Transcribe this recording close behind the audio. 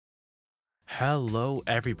Hello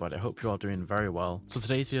everybody, I hope you're all doing very well. So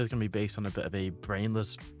today's video is going to be based on a bit of a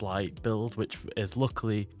brainless Blight build, which is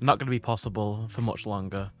luckily not going to be possible for much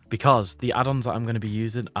longer because the add-ons that I'm going to be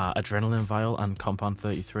using are Adrenaline Vial and Compound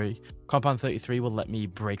 33. Compound 33 will let me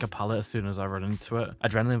break a pallet as soon as I run into it.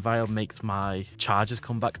 Adrenaline Vial makes my charges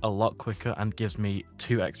come back a lot quicker and gives me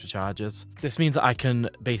 2 extra charges. This means that I can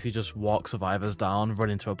basically just walk survivors down, run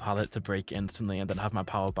into a pallet to break it instantly, and then have my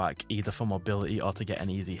power back either for mobility or to get an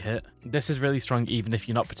easy hit. This is really strong even if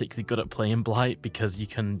you're not particularly good at playing Blight because you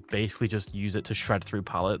can basically just use it to shred through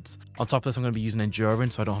pallets. On top of this, I'm going to be using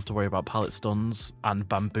Endurance so I don't have to worry about pallet stuns, and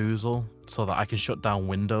Bamboozle so that I can shut down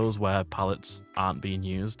windows where pallets aren't being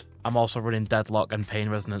used. I'm also running Deadlock and Pain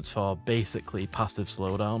Resonance for basically passive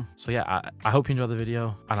slowdown. So yeah, I hope you enjoy the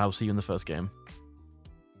video and I'll see you in the first game.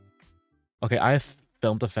 Okay, I've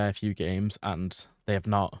filmed a fair few games and they have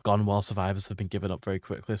not gone well. Survivors have been given up very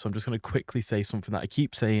quickly. So I'm just going to quickly say something that I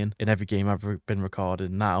keep saying in every game I've been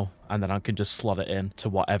recording now, and then I can just slot it in to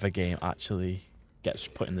whatever game actually gets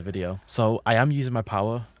put in the video. So I am using my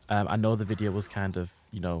power. I know the video was kind of,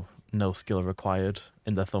 no skill required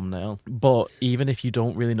in the thumbnail, but even if you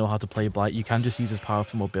don't really know how to play Blight, you can just use his power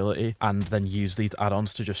for mobility and then use these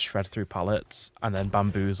add-ons to just shred through pallets, and then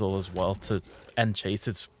Bamboozle as well to end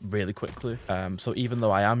chases really quickly. So even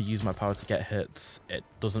though I am using my power to get hits, it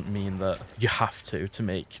doesn't mean that you have to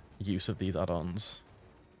make use of these add-ons.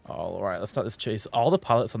 All right, let's start this chase. All the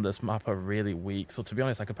pallets on this map are really weak, so to be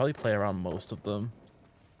honest, I could probably play around most of them.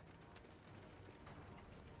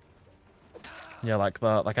 Yeah, like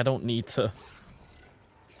that. Like, I don't need to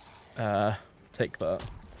take that.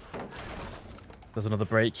 There's another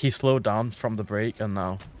break. He slowed down from the break, and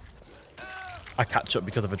now I catch up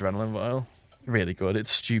because of Adrenaline Vial. Really good. It's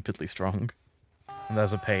stupidly strong. And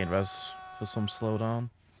there's a Pain Res for some slowdown.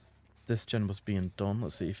 This gen was being done.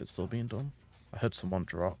 Let's see if it's still being done. I heard someone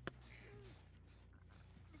drop.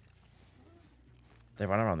 They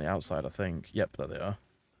ran around the outside, I think. Yep, there they are.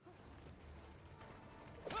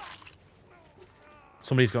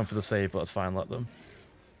 Somebody's going for the save, but that's fine, let them.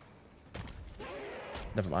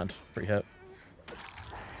 Never mind, free hit.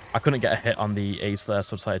 I couldn't get a hit on the ace there,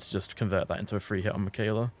 so I decided to just convert that into a free hit on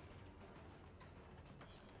Michaela.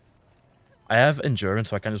 I have Endurance,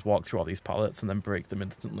 so I can just walk through all these pallets and then break them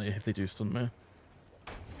instantly if they do stun me.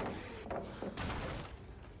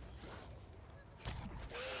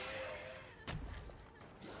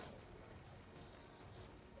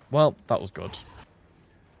 Well, that was good.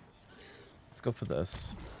 Go for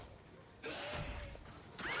this.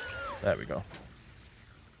 There we go.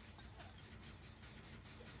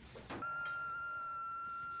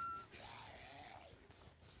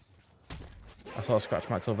 I saw scratch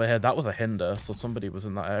marks over here. That was a hinder, so somebody was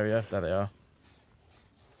in that area. There they are.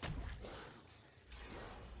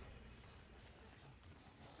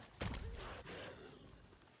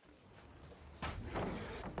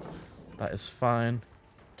 That is fine.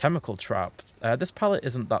 Chemical Trap. This pallet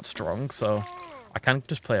isn't that strong, so I can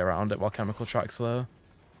just play around it while Chemical Trap's there.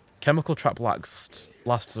 Chemical Trap lasts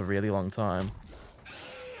a really long time.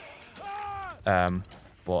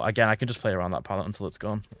 But again, I can just play around that pallet until it's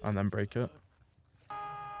gone and then break it.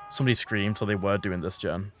 Somebody screamed, so they were doing this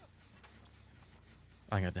gen.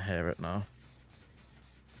 I'm going to hear it now.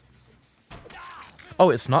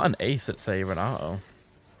 Oh, it's not an ace, it's a Renato.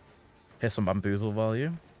 Here's some Bamboozle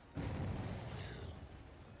value.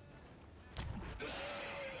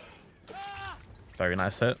 Very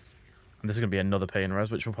nice hit. And this is going to be another Pain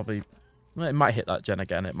Res, which will probably... Well, it might hit that gen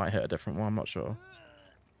again. It might hit a different one. I'm not sure.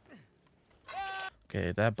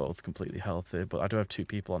 Okay, they're both completely healthy, but I do have 2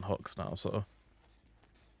 people on hooks now, so...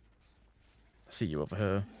 I see you over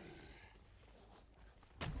here.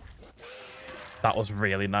 That was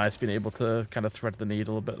really nice, being able to kind of thread the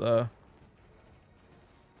needle a bit there.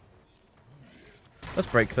 Let's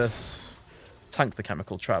break this. Tank the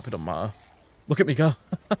Chemical Trap, it doesn't matter. Look at me go.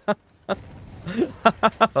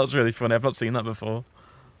 That was really funny. I've not seen that before.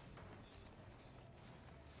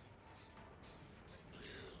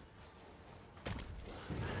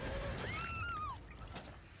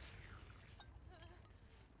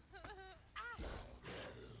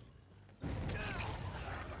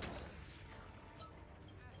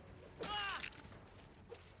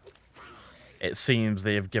 It seems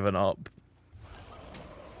they have given up.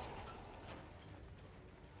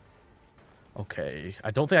 Okay,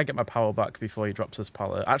 I don't think I get my power back before he drops this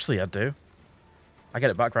pallet. Actually, I do. I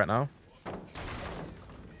get it back right now.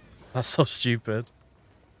 That's so stupid.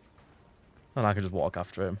 And I can just walk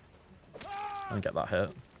after him and get that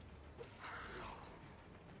hit.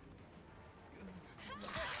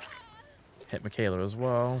 Hit Michaela as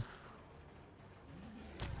well.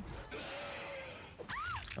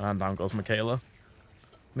 And down goes Michaela.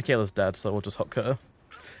 Michaela's dead, so we'll just hook her.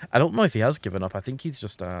 I don't know if he has given up. I think he's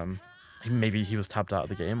just, maybe he was tabbed out of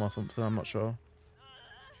the game or something. I'm not sure.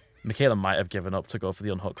 Michaela might have given up to go for the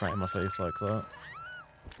unhook right in my face like that.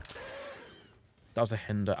 That was a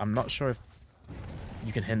hinder. I'm not sure if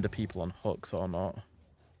you can hinder people on hooks or not.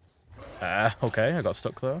 Okay, I got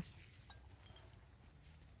stuck there.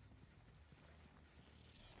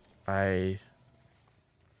 Okay,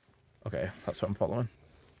 that's what I'm following.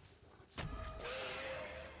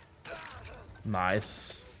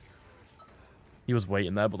 Nice. He was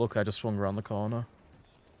waiting there, but look, I just swung around the corner.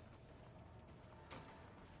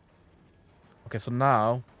 Okay, so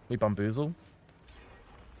now we bamboozle.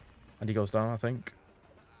 And he goes down, I think.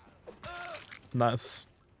 Nice.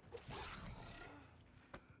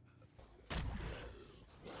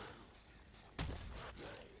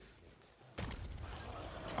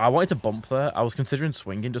 I wanted to bump there. I was considering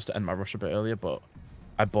swinging just to end my rush a bit earlier, but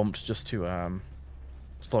I bumped just to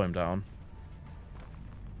slow him down.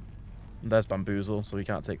 And there's bamboozle, so he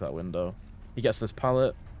can't take that window. He gets this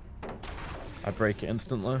pallet. I break it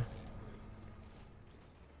instantly.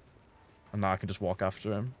 And now I can just walk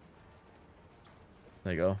after him.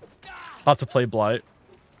 There you go. How to play Blight.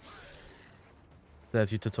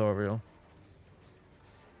 There's your tutorial.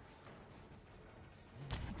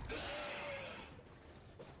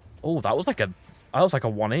 Oh, that was like a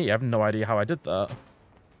 180. I have no idea how I did that.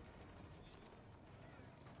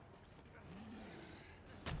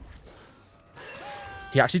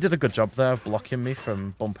 He actually did a good job there of blocking me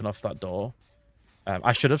from bumping off that door.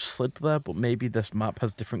 I should have slid there, but maybe this map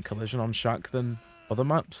has different collision on Shack than other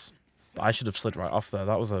maps. But I should have slid right off there.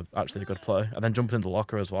 That was actually a good play. And then jumping in the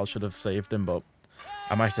locker as well should have saved him, but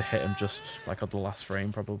I managed to hit him just like at the last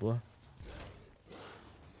frame probably.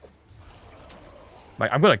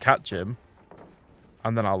 Like, I'm going to catch him,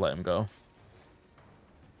 and then I'll let him go.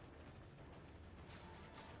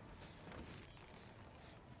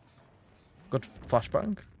 Good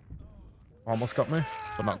flashbang. Almost got me,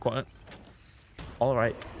 but not quite.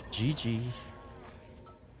 Alright, GG.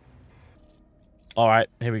 Alright,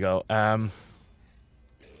 here we go.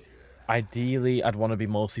 Ideally, I'd want to be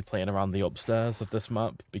mostly playing around the upstairs of this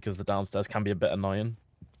map, because the downstairs can be a bit annoying.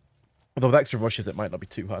 Although with extra rushes, it might not be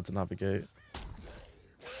too hard to navigate.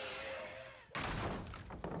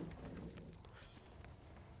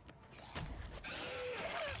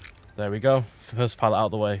 There we go. First pallet out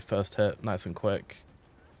of the way. First hit. Nice and quick.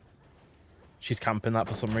 She's camping that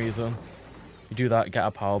for some reason. You do that, get her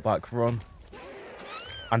power back, run.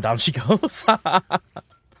 And down she goes.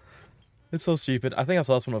 It's so stupid. I think I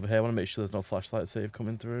saw this one over here. I want to make sure there's no flashlight save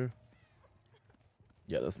coming through.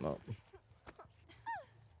 Yeah, there's not.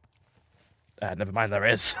 Never mind, there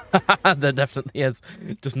is. There definitely is.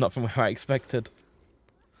 Just not from where I expected.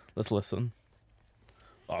 Let's listen.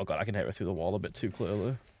 Oh god, I can hit her through the wall a bit too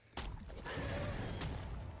clearly.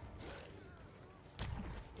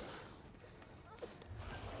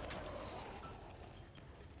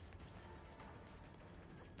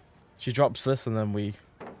 She drops this and then we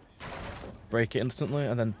break it instantly,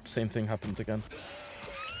 and then same thing happens again.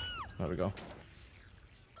 There we go.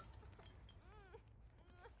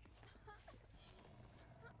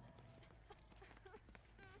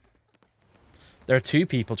 There are two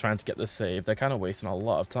people trying to get this save. They're kind of wasting a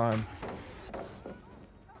lot of time.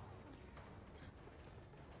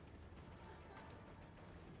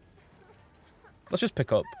 Let's just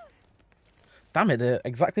pick up. Damn it, they're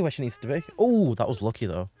exactly where she needs to be. Oh, that was lucky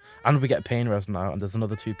though. And we get pain res now, and there's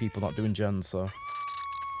another two people not doing gens, so...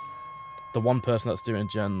 The one person that's doing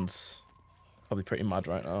gens... Probably pretty mad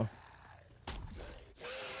right now.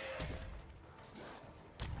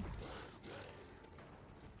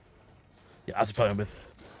 Yeah, I was playing with...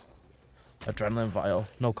 Adrenaline vial.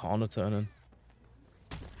 No corner turning.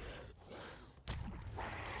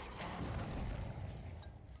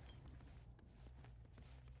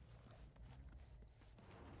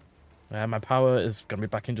 My power is going to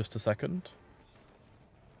be back in just a second.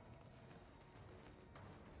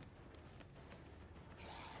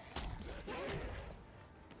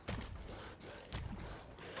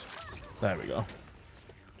 There we go.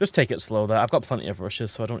 Just take it slow there. I've got plenty of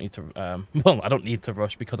rushes, so I don't need to... well, I don't need to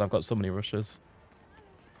rush because I've got so many rushes.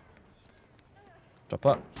 Drop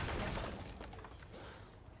that.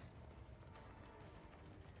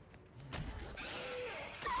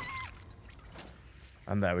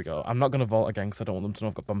 And there we go. I'm not going to vault again because I don't want them to know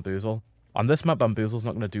I've got bamboozle. On this map, bamboozle's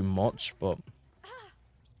not going to do much, but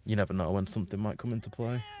you never know when something might come into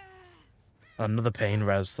play. Another pain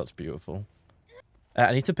res. That's beautiful.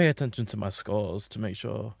 I need to pay attention to my scores to make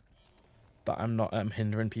sure that I'm not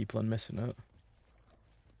hindering people and missing it.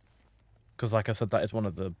 Because like I said, that is one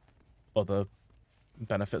of the other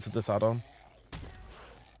benefits of this add-on.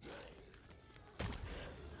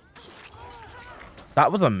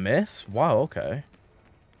 That was a miss? Wow, okay.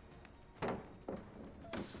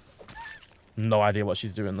 No idea what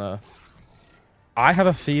she's doing there. I have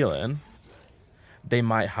a feeling they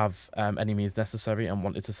might have any means necessary and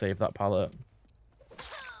wanted to save that pallet.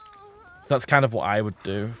 That's kind of what I would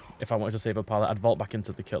do if I wanted to save a pallet. I'd vault back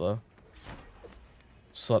into the killer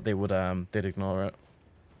so that they would they'd ignore it.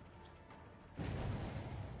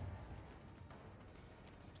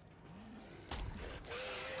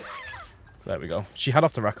 There we go. She had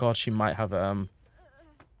off the record. She might have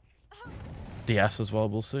DS as well.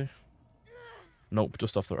 We'll see. Nope,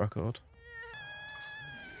 just off the record.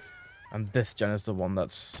 And this gen is the one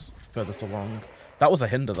that's furthest along. That was a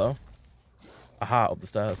hinder though. Aha, up the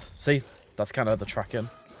stairs. See, that's kind of the tracking.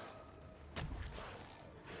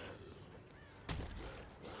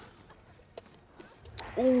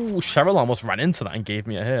 Ooh, Cheryl almost ran into that and gave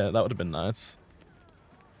me a hit. That would have been nice.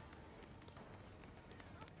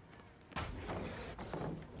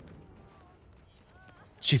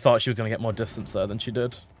 She thought she was going to get more distance there than she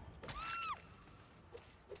did.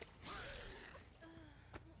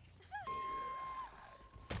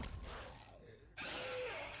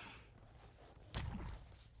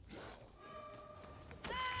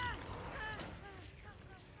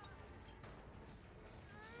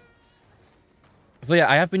 So yeah,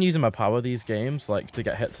 I have been using my power these games, like, to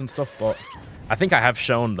get hits and stuff, but I think I have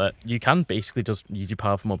shown that you can basically just use your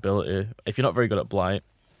power for mobility. If you're not very good at Blight,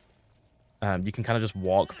 you can kind of just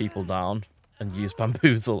walk people down and use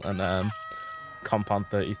Bamboozle and Compound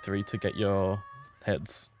 33 to get your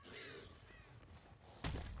hits.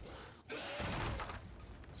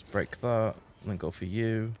 Just break that, and then go for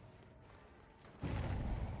you.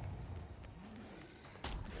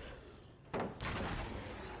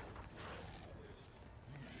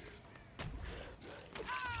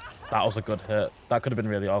 That was a good hit. That could have been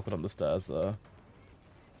really awkward on the stairs there.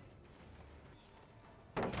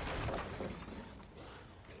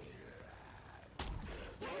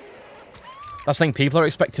 That's the thing, people are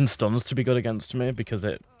expecting stuns to be good against me because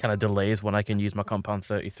it kind of delays when I can use my Compound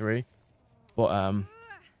 33. But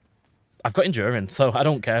I've got Enduring, so I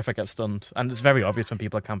don't care if I get stunned. And it's very obvious when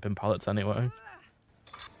people are camping pallets anyway.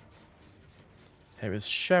 Here is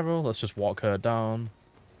Cheryl. Let's just walk her down.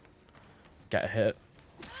 Get a hit.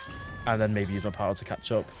 And then maybe use my power to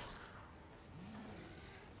catch up.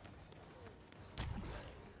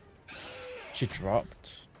 She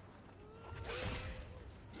dropped.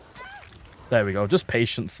 There we go. Just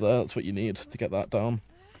patience there. That's what you need to get that down.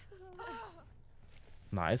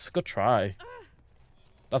 Nice. Good try.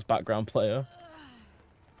 That's background player.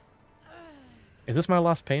 Is this my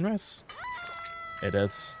last pain race? It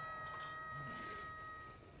is.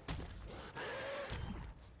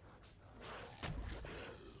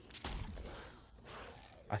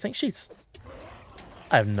 I think she's...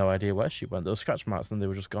 I have no idea where she went. Those scratch marks and they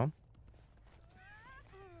were just gone.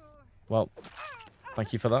 Well,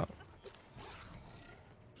 thank you for that.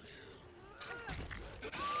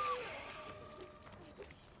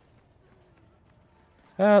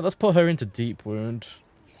 Let's put her into deep wound.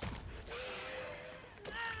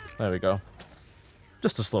 There we go.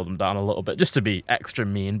 Just to slow them down a little bit. Just to be extra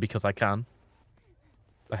mean because I can.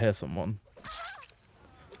 I hear someone.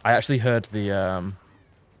 I actually heard the...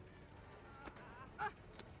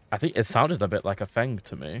 I think it sounded a bit like a Feng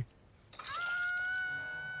to me.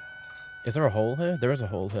 Is there a hole here? There is a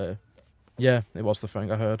hole here. Yeah, it was the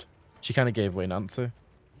Feng I heard. She kind of gave way Nancy.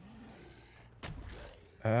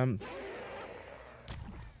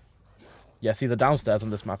 Yeah, see, the downstairs on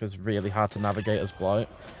this map is really hard to navigate as Blight,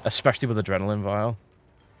 especially with Adrenaline Vial.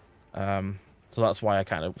 So that's why I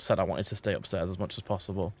kind of said I wanted to stay upstairs as much as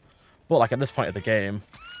possible. But, like, at this point of the game,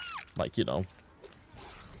 like, you know,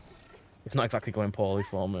 it's not exactly going poorly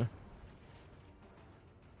for me.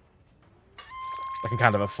 I can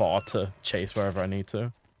kind of afford to chase wherever I need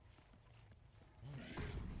to.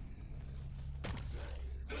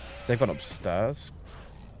 They've gone upstairs.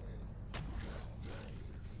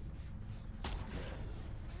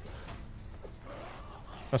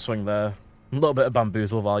 I'll swing there. A little bit of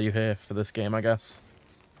bamboozle value here for this game, I guess.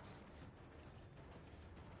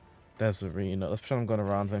 There's Arena. Let's pretend I'm going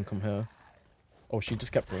around, then come here. Oh, she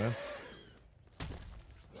just kept running.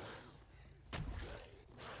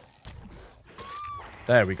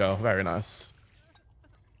 There we go. Very nice.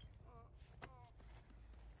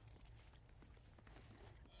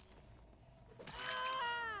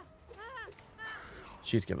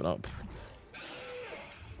 She's given up.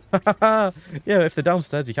 Yeah, if they're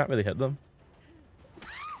downstairs, you can't really hit them.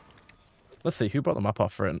 Let's see, who brought the map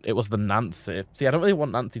offering? It was the Nancy. See, I don't really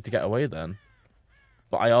want Nancy to get away then.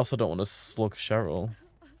 But I also don't want to slug Cheryl.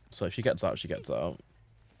 So if she gets out, she gets out.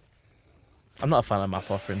 I'm not a fan of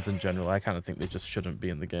map offerings in general. I kind of think they just shouldn't be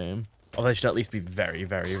in the game. Or they should at least be very,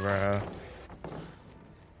 very rare.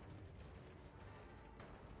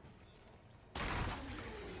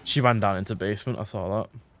 She ran down into basement. I saw that.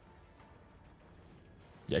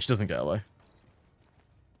 Yeah, she doesn't get away.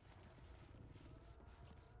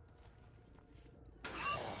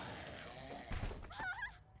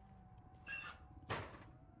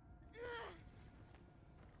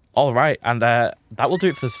 All right, and that will do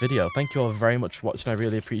it for this video. Thank you all very much for watching. I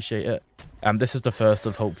really appreciate it. This is the first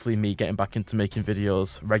of hopefully me getting back into making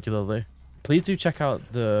videos regularly. Please do check out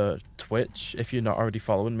the Twitch if you're not already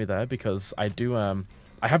following me there, because I do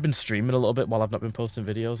I have been streaming a little bit while I've not been posting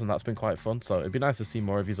videos, and that's been quite fun. So it'd be nice to see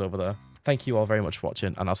more of you over there. Thank you all very much for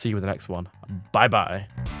watching, and I'll see you in the next one. Bye bye.